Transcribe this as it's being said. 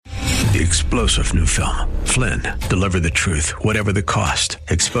the explosive new film, Flynn, Deliver the Truth, Whatever the Cost,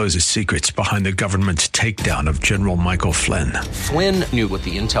 exposes secrets behind the government's takedown of General Michael Flynn. Flynn knew what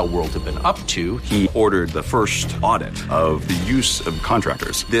the intel world had been up to. He ordered the first audit of the use of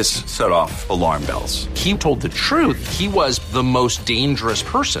contractors. This set off alarm bells. He told the truth. He was the most dangerous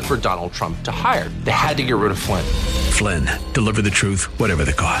person for Donald Trump to hire. They had to get rid of Flynn. Flynn, Deliver the Truth, Whatever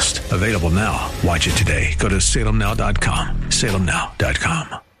the Cost. Available now. Watch it today. Go to salemnow.com.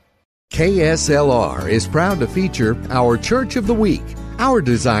 salemnow.com. KSLR is proud to feature our Church of the Week. Our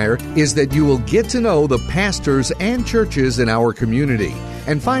desire is that you will get to know the pastors and churches in our community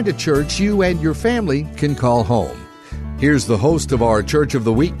and find a church you and your family can call home. Here's the host of our Church of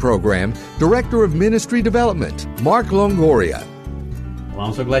the Week program, Director of Ministry Development, Mark Longoria. Well,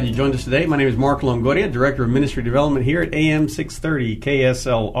 I'm so glad you joined us today. My name is Mark Longoria, Director of Ministry Development here at AM 630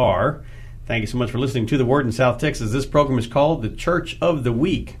 KSLR. Thank you so much for listening to The Word in South Texas. This program is called the Church of the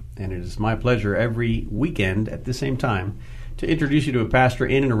Week, and it is my pleasure every weekend at the same time to introduce you to a pastor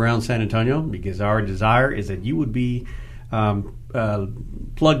in and around San Antonio, because our desire is that you would be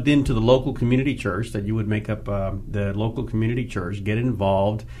plugged into the local community church, that you would make up the local community church, get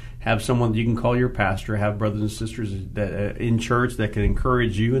involved, have someone that you can call your pastor, have brothers and sisters that, in church that can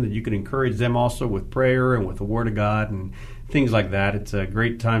encourage you, and that you can encourage them also with prayer and with the Word of God and things like that. It's a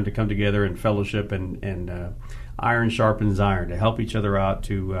great time to come together and fellowship and iron sharpens iron, to help each other out,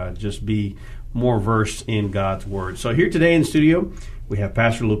 to just be more versed in God's Word. So here today in studio, we have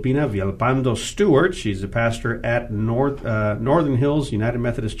Pastor Lupina Villalpando Stewart. She's a pastor at Northern Hills United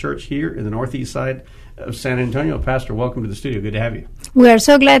Methodist Church here in the northeast side of San Antonio. Pastor, welcome to the studio. Good to have you. We are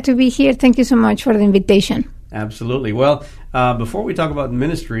so glad to be here. Thank you so much for the invitation. Absolutely. Well, before we talk about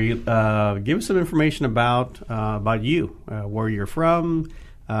ministry, give us some information about you, where you're from,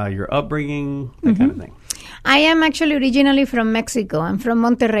 your upbringing, that kind of thing. I am actually originally from Mexico. I'm from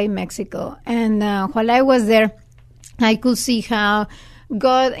Monterrey, Mexico. And while I was there, I could see how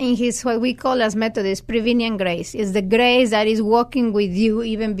God, in His, what we call as Methodist, prevenient grace, is the grace that is walking with you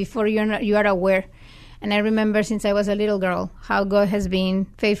even before you are aware. And I remember since I was a little girl how God has been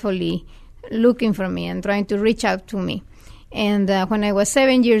faithfully looking for me and trying to reach out to me. And when I was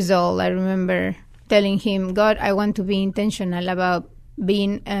 7 years old, I remember telling Him, God, I want to be intentional about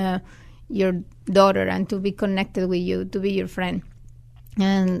being your daughter and to be connected with you, to be your friend.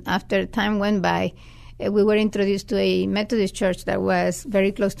 And after time went by, we were introduced to a Methodist church that was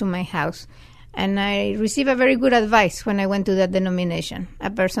very close to my house. And I received a very good advice when I went to that denomination.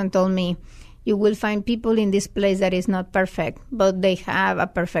 A person told me, you will find people in this place that is not perfect, but they have a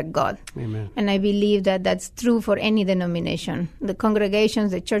perfect God. Amen. And I believe that that's true for any denomination. The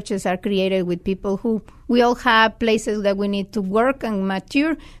congregations, the churches are created with people who, we all have places that we need to work and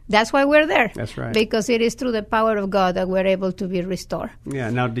mature. That's why we're there. That's right. Because it is through the power of God that we're able to be restored.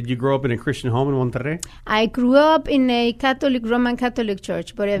 Yeah. Now, did you grow up in a Christian home in Monterrey? I grew up in a Roman Catholic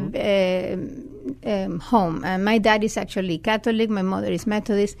church, but home. My dad is actually Catholic. My mother is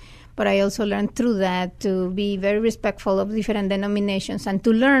Methodist. But I also learned through that to be very respectful of different denominations and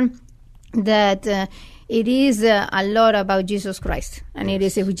to learn that it is a lot about Jesus Christ. And it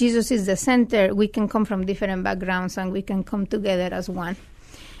is, if Jesus is the center, we can come from different backgrounds and we can come together as one.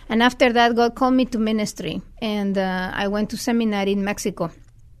 And after that, God called me to ministry. And I went to seminary in Mexico.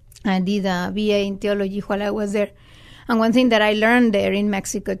 I did a BA in theology while I was there. And one thing that I learned there in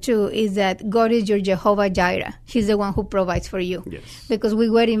Mexico, too, is that God is your Jehovah Jireh. He's the one who provides for you. Yes. Because we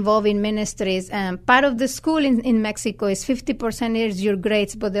were involved in ministries. Part of the school in Mexico is 50% is your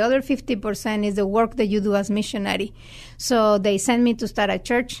grades, but the other 50% is the work that you do as missionary. So they sent me to start a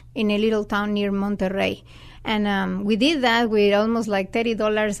church in a little town near Monterrey. And we did that with almost like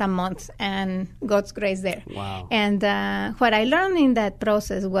 $30 a month, and God's grace there. Wow. And what I learned in that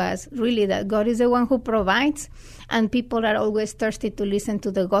process was really that God is the one who provides, and people are always thirsty to listen to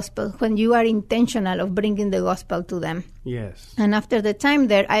the gospel when you are intentional of bringing the gospel to them. Yes. And after the time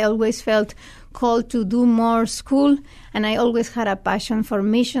there, I always felt called to do more school, and I always had a passion for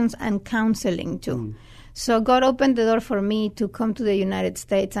missions and counseling too. So God opened the door for me to come to the United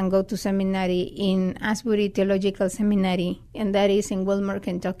States and go to seminary in Asbury Theological Seminary, and that is in Wilmore,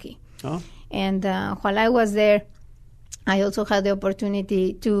 Kentucky. Oh. And while I was there, I also had the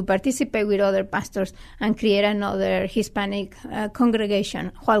opportunity to participate with other pastors and create another Hispanic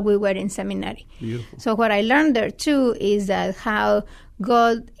congregation while we were in seminary. Beautiful. So what I learned there, too, is that how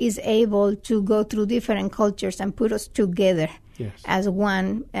God is able to go through different cultures and put us together. Yes. As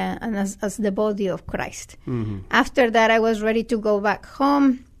one and as the body of Christ. Mm-hmm. After that, I was ready to go back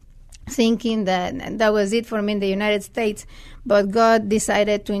home, thinking that was it for me in the United States. But God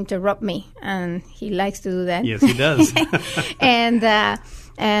decided to interrupt me, and He likes to do that. Yes, He does. And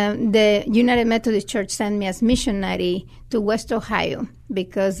the United Methodist Church sent me as missionary to West Ohio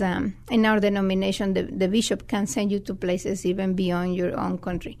because in our denomination, the bishop can send you to places even beyond your own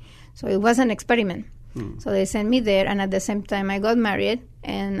country. So it was an experiment. So they sent me there, and at the same time I got married,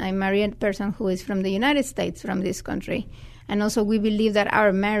 and I married a person who is from the United States, from this country. And also we believe that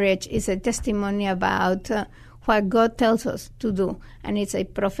our marriage is a testimony about what God tells us to do. And it's a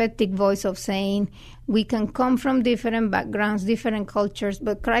prophetic voice of saying we can come from different backgrounds, different cultures,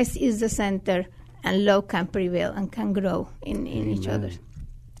 but Christ is the center, and love can prevail and can grow in each other.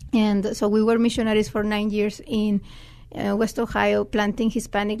 And so we were missionaries for 9 years in West Ohio, planting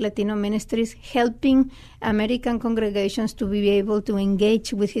Hispanic Latino ministries, helping American congregations to be able to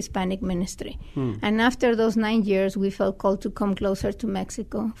engage with Hispanic ministry. And after those 9 years, we felt called to come closer to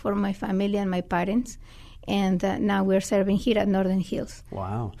Mexico for my family and my parents. And now we're serving here at Northern Hills.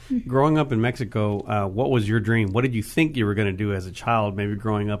 Wow. Growing up in Mexico, what was your dream? What did you think you were going to do as a child, maybe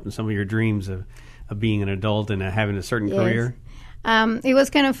growing up in some of your dreams of being an adult and having a certain career? It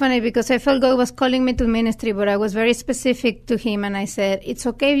was kind of funny because I felt God was calling me to ministry, but I was very specific to him, and I said, it's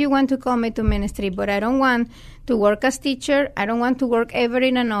okay if you want to call me to ministry, but I don't want to work as teacher, I don't want to work ever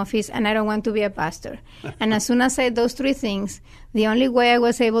in an office, and I don't want to be a pastor. And as soon as I said those three things, the only way I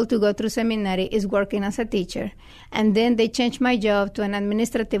was able to go through seminary is working as a teacher. And then they changed my job to an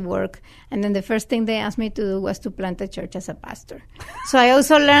administrative work, and then the first thing they asked me to do was to plant a church as a pastor. So I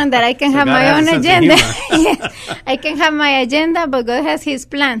also learned that I can have my own agenda. Yes, I can have my agenda, but God has his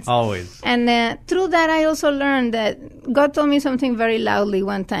plans. Always. And through that, I also learned that God told me something very loudly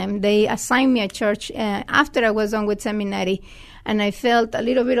one time. They assigned me a church after I was done with seminary, and I felt a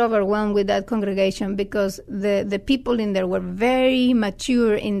little bit overwhelmed with that congregation because the people in there were very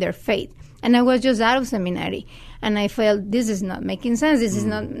mature in their faith. And I was just out of seminary, and I felt this is not making sense. This is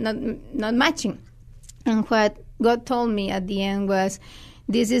not matching. And what God told me at the end was,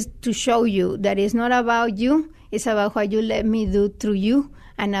 this is to show you that it's not about you. It's about what you let me do through you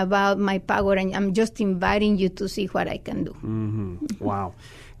and about my power. And I'm just inviting you to see what I can do. Mm-hmm. Wow.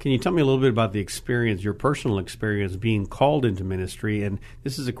 Can you tell me a little bit about the experience, your personal experience being called into ministry? And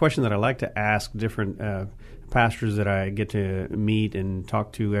this is a question that I like to ask different pastors that I get to meet and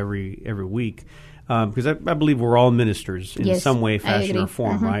talk to every week, because I believe we're all ministers in some way, fashion, or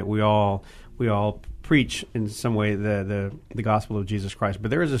form, right? We all preach in some way the gospel of Jesus Christ, but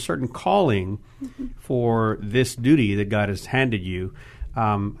there is a certain calling for this duty that God has handed you.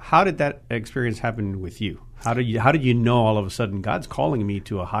 How did that experience happen with you? How did you know all of a sudden God's calling me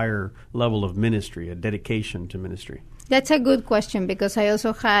to a higher level of ministry, a dedication to ministry? That's a good question, because I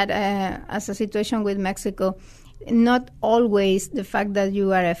also had, as a situation with Mexico, not always the fact that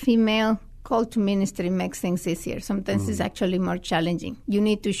you are a female called to ministry makes things easier. Sometimes it's actually more challenging. You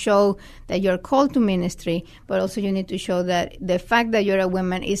need to show that you're called to ministry, but also you need to show that the fact that you're a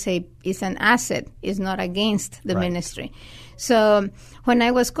woman is an asset, is not against the ministry. So when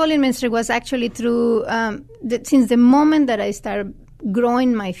I was called in ministry was actually through, since the moment that I started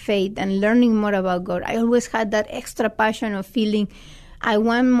growing my faith and learning more about God, I always had that extra passion of feeling I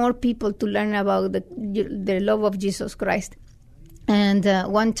want more people to learn about the love of Jesus Christ. And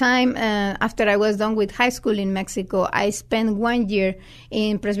one time, after I was done with high school in Mexico, I spent 1 year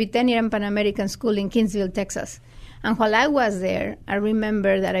in Presbyterian Pan American School in Kingsville, Texas. And while I was there, I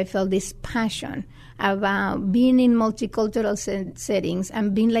remember that I felt this passion about being in multicultural settings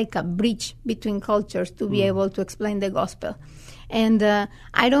and being like a bridge between cultures to be able to explain the gospel. And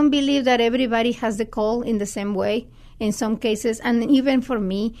I don't believe that everybody has the call in the same way. In some cases, and even for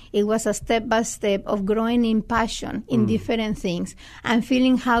me, it was a step-by-step of growing in passion in different things and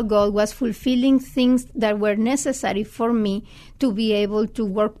feeling how God was fulfilling things that were necessary for me to be able to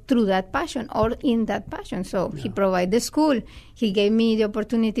work through that passion or in that passion. So He provided the school. He gave me the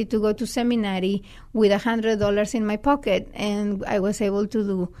opportunity to go to seminary with $100 in my pocket, and I was able to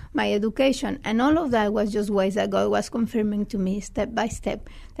do my education. And all of that was just ways that God was confirming to me step by step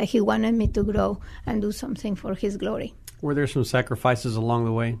that He wanted me to grow and do something for His glory. Were there some sacrifices along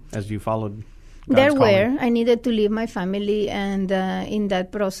the way as you followed God's there calling? were. I needed to leave my family, and in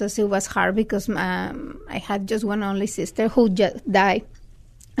that process it was hard because I had just one only sister who just died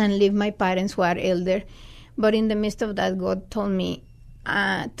and left my parents who are elder. But in the midst of that, God told me,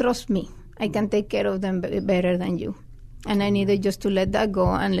 trust me, I can take care of them better than you. And I needed just to let that go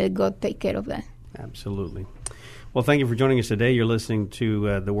and let God take care of that. Absolutely. Well, thank you for joining us today. You're listening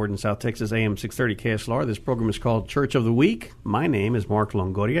to The Word in South Texas, AM 630 KSLR. This program is called Church of the Week. My name is Mark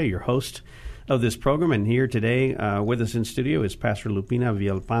Longoria, your host of this program. And here today with us in studio is Pastor Lupina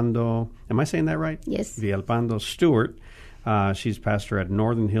Villalpando. Am I saying that right? Yes. Villalpando Stewart. She's pastor at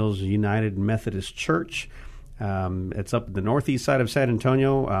Northern Hills United Methodist Church. It's up the northeast side of San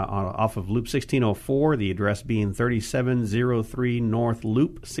Antonio, off of Loop 1604, the address being 3703 North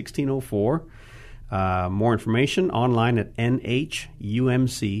Loop 1604. More information online at nhumc.org.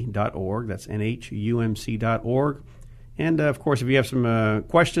 That's nhumc.org. And, of course, if you have some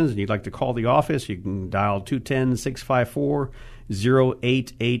questions and you'd like to call the office, you can dial 210-654-0881,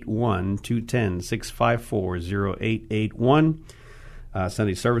 210-654-0881.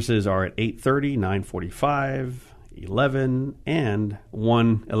 Sunday services are at 8:30, 9:45, 11, and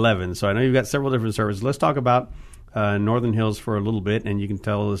 1:11. So I know you've got several different services. Let's talk about Northern Hills for a little bit, and you can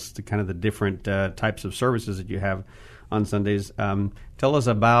tell us the different types of services that you have on Sundays. Tell us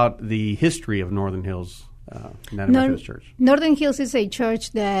about the history of Northern Hills United Methodist Church. Northern Hills is a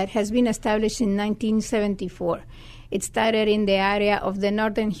church that has been established in 1974. It started in the area of the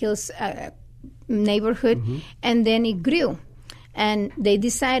Northern Hills neighborhood, and then it grew. And they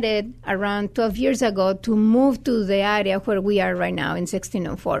decided around 12 years ago to move to the area where we are right now in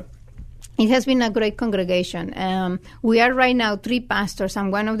 1604. It has been a great congregation. We are right now 3 pastors.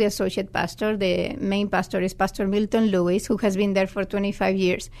 I'm one of the associate pastors. The main pastor is Pastor Milton Lewis, who has been there for 25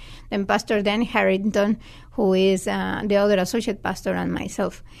 years. Then Pastor Dan Harrington, who is the other associate pastor, and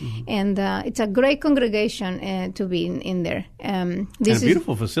myself. And it's a great congregation to be in there. This is a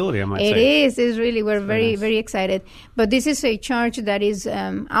beautiful facility, I might say. It is. It's really, we're very, very excited. But this is a church that is,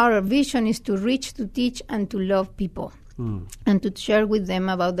 our vision is to reach, to teach, and to love people. And to share with them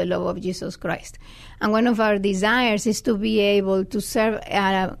about the love of Jesus Christ. And one of our desires is to be able to serve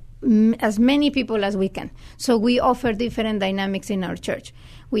as many people as we can. So we offer different dynamics in our church.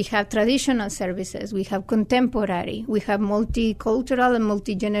 We have traditional services. We have contemporary. We have multicultural and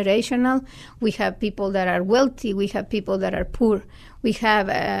multi-generational. We have people that are wealthy. We have people that are poor. We have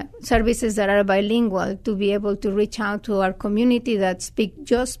services that are bilingual to be able to reach out to our community that speak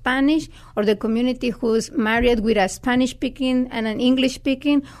just Spanish, or the community who's married with a Spanish-speaking and an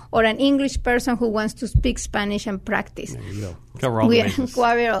English-speaking, or an English person who wants to speak Spanish and practice. There you go. Cover all the bases.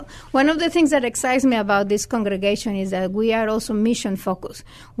 One of the things that excites me about this congregation is that we are also mission-focused.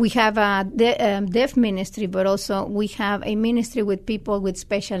 We have a deaf ministry, but also we have a ministry with people with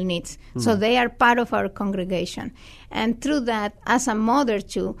special needs. So they are part of our congregation. And through that, as a mother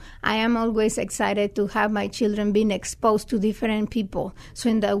too, I am always excited to have my children being exposed to different people. So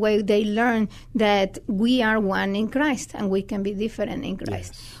in that way, they learn that we are one in Christ and we can be different in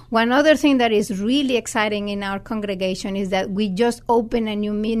Christ. Yes. One other thing that is really exciting in our congregation is that we just opened a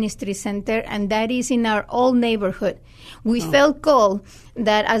new ministry center, and that is in our old neighborhood. We felt called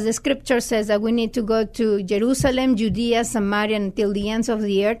that, as the scripture says, that we need to go to Jerusalem, Judea, Samaria, until the ends of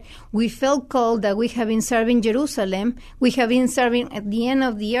the earth. We felt called that we have been serving Jerusalem. We have been serving at the end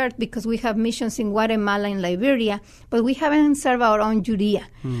of the earth because we have missions in Guatemala and Liberia, but we haven't served our own Judea.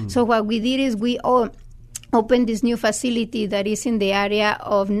 So what we did is we opened this new facility that is in the area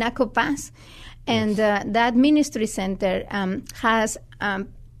of Naco Pass. And that ministry center has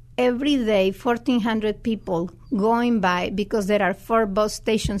every day 1,400 people going by because there are 4 bus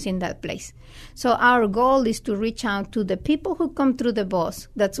stations in that place. So our goal is to reach out to the people who come through the bus,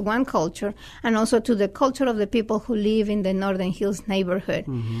 that's one culture, and also to the culture of the people who live in the Northern Hills neighborhood.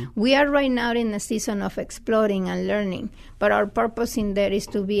 We are right now in a season of exploring and learning, but our purpose in there is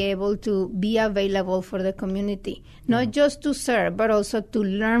to be able to be available for the community, not just to serve, but also to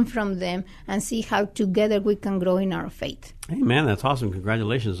learn from them and see how together we can grow in our faith. Amen. That's awesome.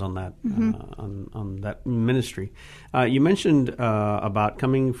 Congratulations on that, on that ministry. You mentioned about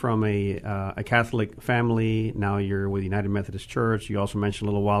coming from a Catholic family. Now you're with United Methodist Church. You also mentioned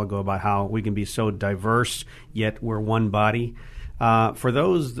a little while ago about how we can be so diverse, yet we're one body. For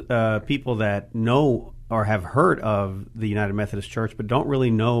those people that know or have heard of the United Methodist Church but don't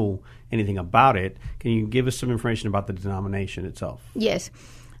really know anything about it, can you give us some information about the denomination itself? Yes.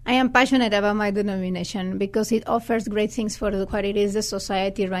 I am passionate about my denomination because it offers great things for what it is the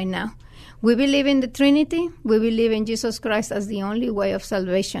society right now. We believe in the Trinity. We believe in Jesus Christ as the only way of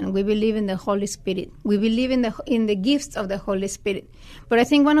salvation. We believe in the Holy Spirit. We believe in the gifts of the Holy Spirit. But I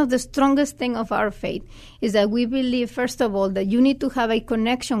think one of the strongest things of our faith is that we believe, first of all, that you need to have a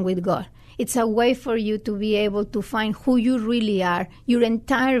connection with God. It's a way for you to be able to find who you really are, your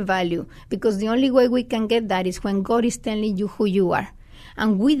entire value, because the only way we can get that is when God is telling you who you are.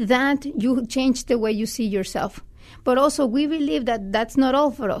 And with that, you change the way you see yourself. But also, we believe that that's not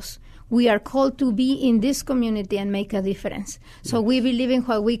all for us. We are called to be in this community and make a difference. So we believe in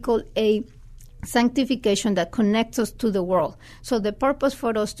what we call a sanctification that connects us to the world. So the purpose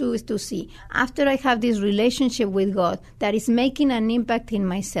for us too is to see, after I have this relationship with God that is making an impact in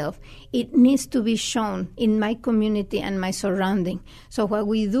myself, it needs to be shown in my community and my surrounding. So what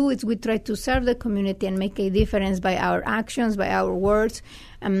we do is we try to serve the community and make a difference by our actions, by our words,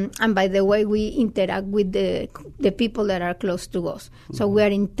 and by the way we interact with the people that are close to us. So we are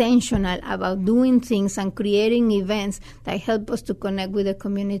intentional about doing things and creating events that help us to connect with the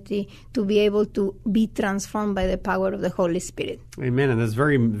community, to be able to be transformed by the power of the Holy Spirit. Amen. And that's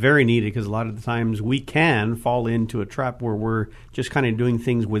very, very needed, because a lot of the times we can fall into a trap where we're just kind of doing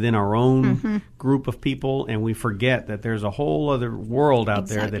things within our own group of people, and we forget that there's a whole other world out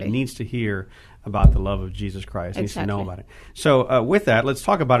there that needs to hear about the love of Jesus Christ, needs to know about it. So with that, let's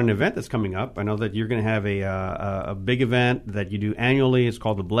talk about an event that's coming up. I know that you're going to have a big event that you do annually. It's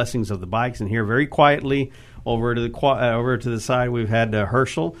called the Blessings of the Bikes. And here, very quietly, over to the side, we've had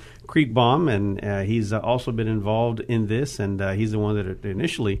Herschel Kriegbaum, and he's also been involved in this, and he's the one that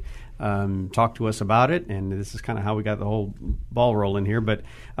initially talked to us about it, and this is kind of how we got the whole ball rolling here. But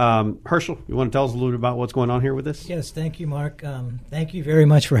Herschel, you want to tell us a little bit about what's going on here with this? Yes, thank you, Mark. Thank you very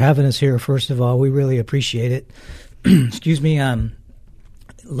much for having us here, first of all. We really appreciate it. Excuse me.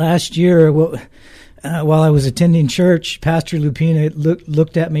 Last year, while I was attending church, Pastor Lupina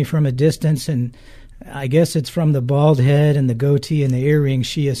looked at me from a distance, and I guess it's from the bald head and the goatee and the earrings,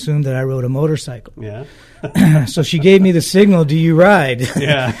 she assumed that I rode a motorcycle. Yeah. So she gave me the signal, "Do you ride?"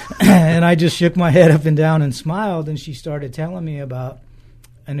 Yeah. And I just shook my head up and down and smiled, and she started telling me about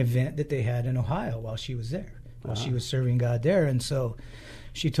an event that they had in Ohio while she was there, while she was serving God there. And so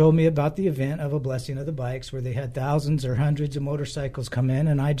she told me about the event of a Blessing of the Bikes where they had thousands or hundreds of motorcycles come in,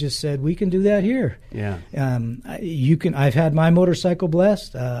 and I just said, we can do that here. Yeah. I've had my motorcycle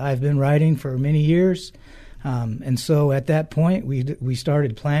blessed. I've been riding for many years. And so at that point, we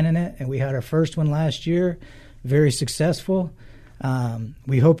started planning it, and we had our first one last year, very successful.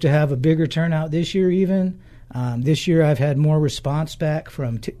 We hope to have a bigger turnout this year even. This year I've had more response back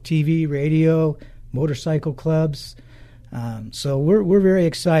from TV, radio, motorcycle clubs. So we're very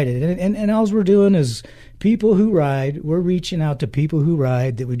excited. And all we're doing is people who ride, we're reaching out to people who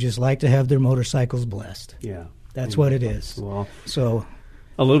ride that would just like to have their motorcycles blessed. Yeah. That's what it is. Well, so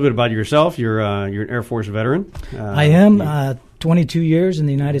a little bit about yourself. You're an Air Force veteran. I am 22 years in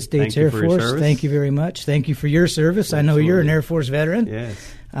the United States Air Force. Thank you very much. Thank you for your service. Absolutely. I know you're an Air Force veteran.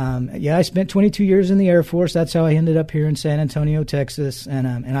 Yes. I spent 22 years in the Air Force. That's how I ended up here in San Antonio, Texas,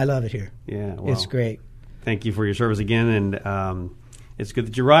 and I love it here. Yeah, well, it's great. Thank you for your service again, and it's good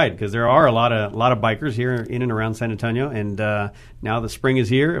that you ride, because there are a lot of bikers here in and around San Antonio, and now the spring is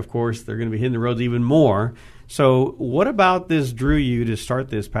here. Of course, they're going to be hitting the roads even more. So what about this drew you to start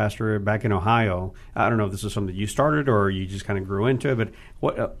this, Pastor, back in Ohio? I don't know if this is something you started or you just kind of grew into it,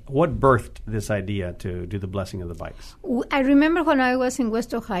 but what birthed this idea to do the Blessing of the Bikes? I remember when I was in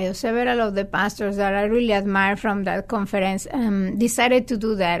West Ohio, several of the pastors that I really admire from that conference decided to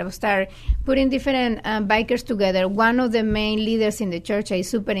do that, or start putting different bikers together. One of the main leaders in the church, a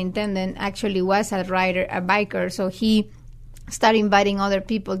superintendent, actually was a biker, so he started inviting other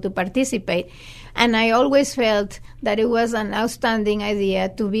people to participate. And I always felt that it was an outstanding idea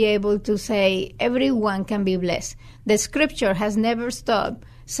to be able to say everyone can be blessed. The scripture has never stopped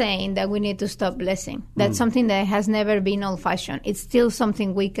saying that we need to stop blessing. That's something that has never been old-fashioned. It's still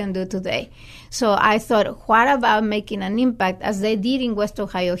something we can do today. So I thought, what about making an impact as they did in West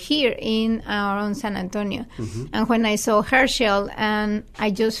Ohio here in our own San Antonio? Mm-hmm. And when I saw Herschel, and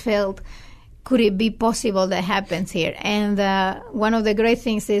I just felt, could it be possible that happens here? And one of the great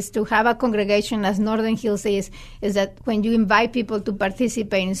things is to have a congregation, as Northern Hills is that when you invite people to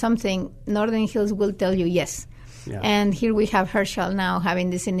participate in something, Northern Hills will tell you yes. Yeah. And here we have Herschel now having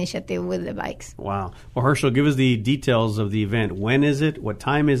this initiative with the bikes. Wow. Well, Herschel, give us the details of the event. When is it? What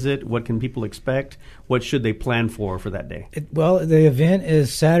time is it? What can people expect? What should they plan for that day? The event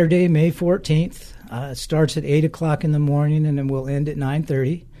is Saturday, May 14th. It starts at 8 o'clock in the morning, and then we'll end at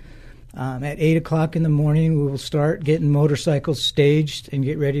 9:30. At 8 o'clock in the morning, we will start getting motorcycles staged and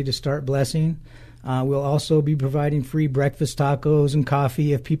get ready to start blessing. We'll also be providing free breakfast tacos and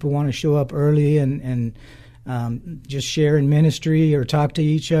coffee if people want to show up early and just share in ministry or talk to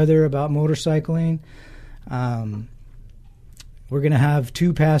each other about motorcycling. We're going to have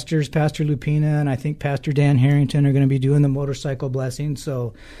two pastors, Pastor Lupina and I think Pastor Dan Harrington, are going to be doing the motorcycle blessing.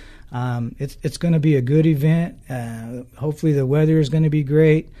 So it's going to be a good event. Hopefully the weather is going to be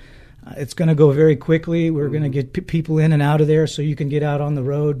great. It's going to go very quickly. We're going to get people in and out of there so you can get out on the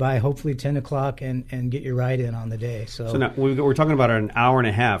road by hopefully 10 o'clock and get your ride in on the day. So now we're talking about an hour and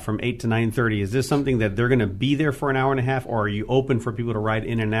a half from 8 to 9:30. Is this something that they're going to be there for an hour and a half, or are you open for people to ride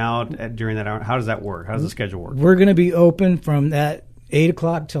in and out during that hour? How does that work? How does the schedule work? We're going to be open from that 8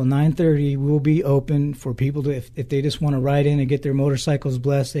 o'clock till 9:30. We'll be open for people to, if they just want to ride in and get their motorcycles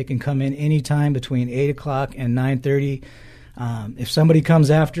blessed, they can come in anytime between 8 o'clock and 9:30. If somebody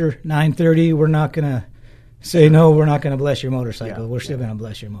comes after 9:30, we're not going to say, no, we're not going to bless your motorcycle. We're still going to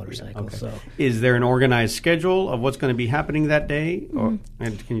bless your motorcycle. Okay. So, is there an organized schedule of what's going to be happening that day?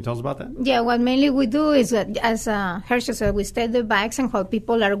 And can you tell us about that? Yeah, what mainly we do is, as Herschel said, we state the bikes, and while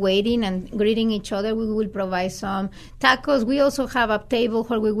people are waiting and greeting each other, we will provide some tacos. We also have a table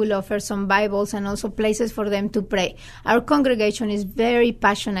where we will offer some Bibles and also places for them to pray. Our congregation is very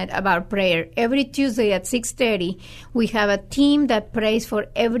passionate about prayer. Every Tuesday at 6:30, we have a team that prays for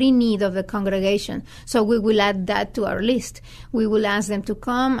every need of the congregation. So we will add that to our list. We will ask them to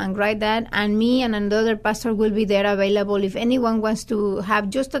come and write that, and me and another pastor will be there available. If anyone wants to have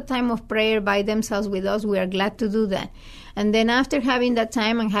just a time of prayer by themselves with us, we are glad to do that. And then after having that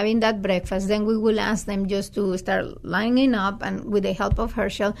time and having that breakfast, then we will ask them just to start lining up, and with the help of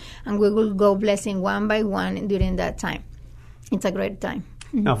Herschel, and we will go blessing one by one during that time. It's a great time.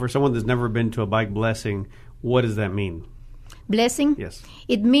 Now, for someone that's never been to a bike blessing, what does that mean? Blessing? Yes.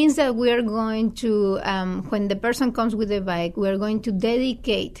 It means that we are going to, when the person comes with the bike, we are going to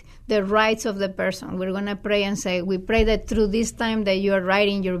dedicate the rights of the person. We're going to pray and say, we pray that through this time that you are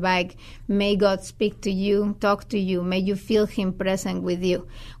riding your bike, may God speak to you, talk to you, may you feel Him present with you.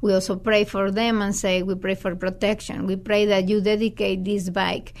 We also pray for them and say, we pray for protection. We pray that you dedicate this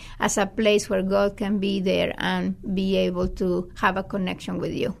bike as a place where God can be there and be able to have a connection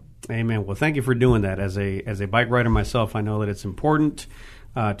with you. Amen. Well, thank you for doing that. As a bike rider myself, I know that it's important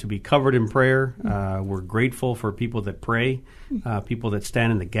to be covered in prayer. We're grateful for people that pray, people that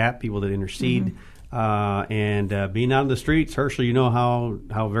stand in the gap, people that intercede, and being out in the streets. Herschel, you know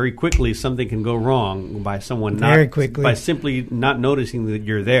how very quickly something can go wrong by someone by simply not noticing that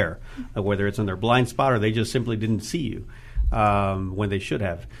you're there, whether it's on their blind spot or they just simply didn't see you when they should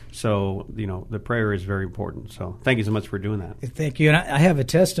have. So, the prayer is very important. So thank you so much for doing that. Thank you. And I have a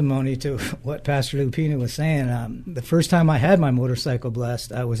testimony to what Pastor Lupina was saying. The first time I had my motorcycle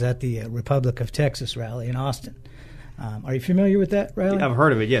blessed, I was at the Republic of Texas rally in Austin. Are you familiar with that rally? I've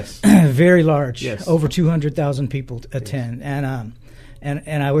heard of it, yes. Very large. Yes. Over 200,000 people attend. Yes.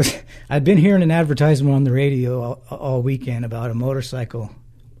 And I'd been hearing an advertisement on the radio all weekend about a motorcycle,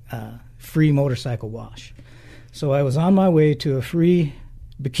 free motorcycle wash. So I was on my way to a free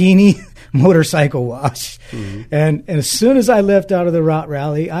bikini motorcycle wash. Mm-hmm. And as soon as I left out of the Rot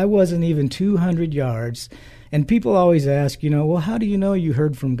Rally, I wasn't even 200 yards. And people always ask, well, how do you know you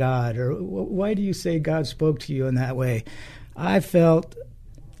heard from God? Or why do you say God spoke to you in that way? I felt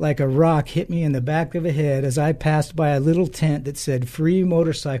like a rock hit me in the back of the head as I passed by a little tent that said, free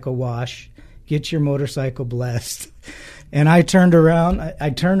motorcycle wash, get your motorcycle blessed. And I turned around.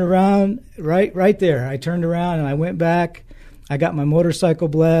 I turned around right there. I turned around and I went back. I got my motorcycle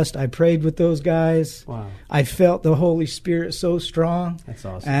blessed. I prayed with those guys. Wow. I felt the Holy Spirit so strong. That's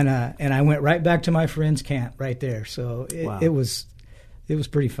awesome. And I went right back to my friend's camp right there. So it was a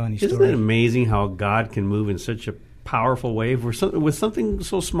pretty funny story. Isn't it amazing how God can move in such a powerful way with something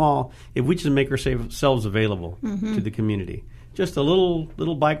so small? If we just make ourselves available to the community, just a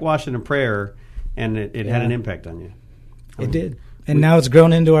little bike wash and a prayer, and it had an impact on you. It did. And now it's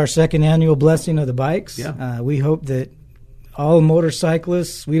grown into our second annual blessing of the bikes. Yeah. We hope that all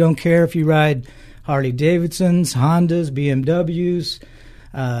motorcyclists, we don't care if you ride Harley Davidsons, Hondas, BMWs,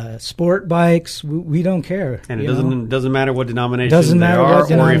 sport bikes, we don't care. And it doesn't matter what denomination they are,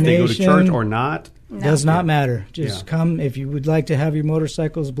 or if they go to church or not. No. Does not matter. Just come. If you would like to have your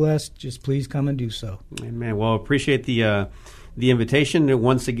motorcycles blessed, just please come and do so. Amen. Well, appreciate the invitation.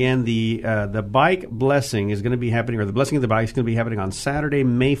 Once again, the bike blessing is going to be happening, or the blessing of the bike is going to be happening on Saturday,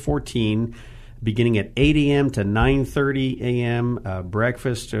 May 14, beginning at 8 a.m. to 9:30 a.m.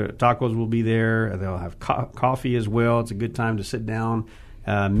 Breakfast, tacos will be there. They'll have coffee as well. It's a good time to sit down,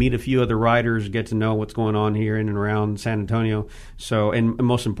 meet a few other riders, get to know what's going on here in and around San Antonio. So, and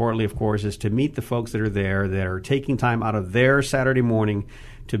most importantly, of course, is to meet the folks that are there that are taking time out of their Saturday morning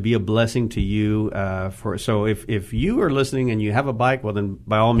to be a blessing to you. So if you are listening and you have a bike, well, then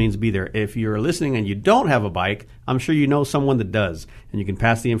by all means be there. If you're listening and you don't have a bike, I'm sure you know someone that does, and you can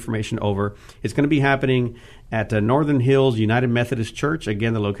pass the information over. It's going to be happening at Northern Hills United Methodist Church.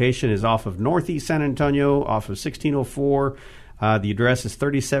 Again, the location is off of Northeast San Antonio, off of 1604. The address is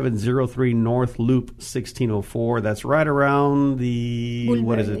 3703 North Loop 1604. That's right around the,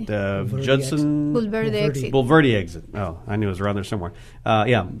 Judson? Bulverde exit. Bulverde exit. Oh, I knew it was around there somewhere.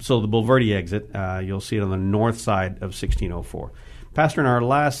 So the Bulverde exit, you'll see it on the north side of 1604. Pastor, in our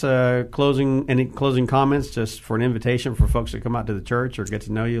last any closing comments, just for an invitation for folks to come out to the church or get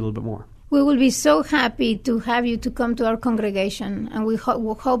to know you a little bit more? We will be so happy to have you to come to our congregation, and we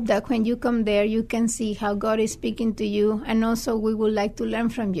hope that when you come there, you can see how God is speaking to you, and also we would like to learn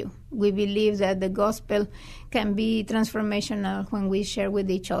from you. We believe that the gospel can be transformational when we share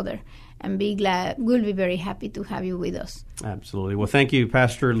with each other, and we'll be very happy to have you with us. Absolutely. Well, thank you,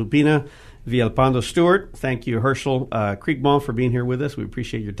 Pastor Lupina Villalpando Stewart. Thank you, Herschel Kriegbaum, for being here with us. We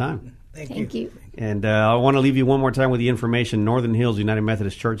appreciate your time. Thank you. And I want to leave you one more time with the information. Northern Hills United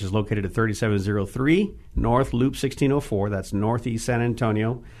Methodist Church is located at 3703 North Loop 1604. That's Northeast San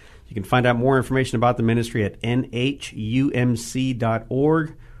Antonio. You can find out more information about the ministry at nhumc.org,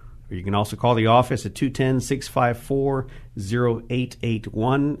 or you can also call the office at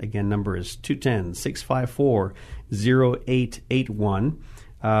 210-654-0881. Again, number is 210-654-0881.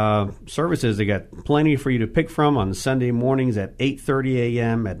 Services, they got plenty for you to pick from on Sunday mornings at 8:30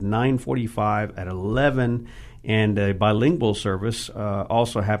 a.m., at 9:45, at 11, and a bilingual service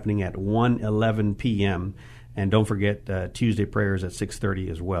also happening at 1:11 p.m. And don't forget Tuesday prayers at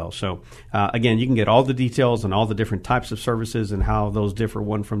 6:30 as well. So, again, you can get all the details on all the different types of services and how those differ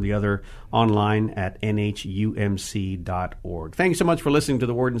one from the other online at nhumc.org. Thank you so much for listening to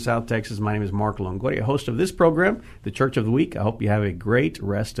The Word in South Texas. My name is Mark Longoria, host of this program, The Church of the Week. I hope you have a great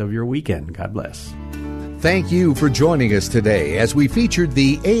rest of your weekend. God bless. Thank you for joining us today as we featured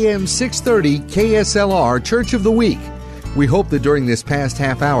the AM 630 KSLR Church of the Week. We hope that during this past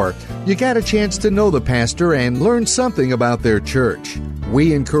half hour, you got a chance to know the pastor and learn something about their church.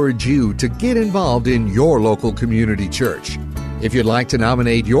 We encourage you to get involved in your local community church. If you'd like to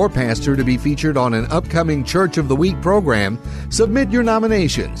nominate your pastor to be featured on an upcoming Church of the Week program, submit your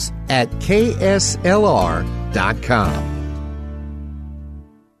nominations at kslr.com.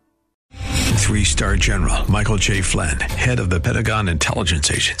 3-star General Michael J. Flynn, head of the Pentagon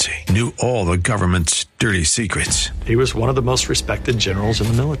Intelligence Agency, knew all the government's dirty secrets. He was one of the most respected generals in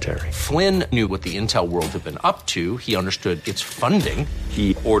the military. Flynn knew what the intel world had been up to. He understood its funding.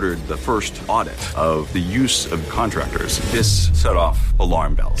 He ordered the first audit of the use of contractors. This set off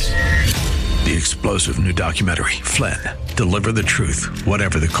alarm bells. The explosive new documentary, Flynn, Deliver the Truth,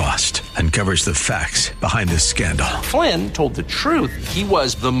 Whatever the Cost, uncovers the facts behind this scandal. Flynn told the truth. He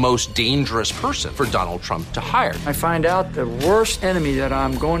was the most dangerous person for Donald Trump to hire. I find out the worst enemy that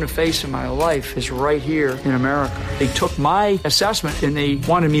I'm going to face in my life is right here in America. They took my assessment and they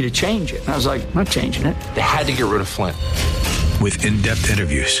wanted me to change it. And I was like, I'm not changing it. They had to get rid of Flynn. With in-depth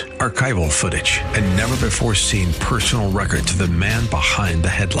interviews, archival footage, and never-before-seen personal records of the man behind the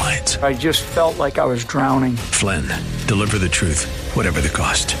headlines. I just felt like I was drowning. Flynn, Deliver the Truth, Whatever the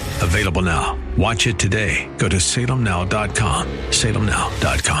Cost. Available now. Watch it today. Go to salemnow.com.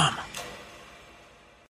 salemnow.com.